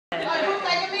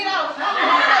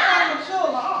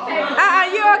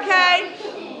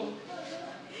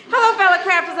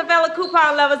fellow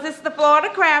coupon lovers. This is the Florida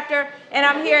Crafter, and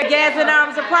I'm here at Gadsden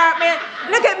apartment.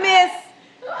 Look at Miss,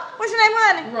 what's your name,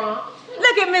 honey? Rump.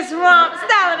 Look at Miss Rump,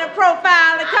 styling and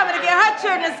profiling, coming to get her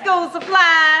children school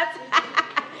supplies.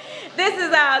 This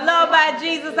is our Love by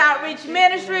Jesus Outreach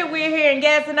Ministry. We're here in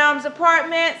Gadsden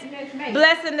Apartments.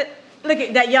 Blessing the, look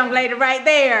at that young lady right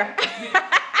there.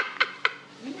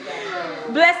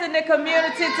 Blessing the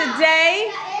community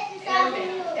today.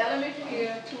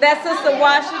 That's Sister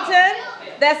Washington.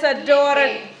 That's her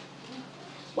daughter.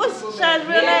 What's Sean's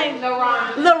real name?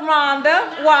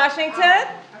 LaRonda Washington.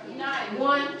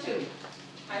 1, 2.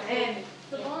 And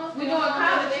we're doing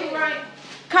college too, right?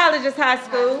 College is high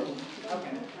school.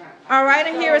 Okay. All right,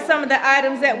 and here are some of the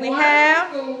items that we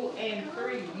have. School and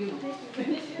 3 youth.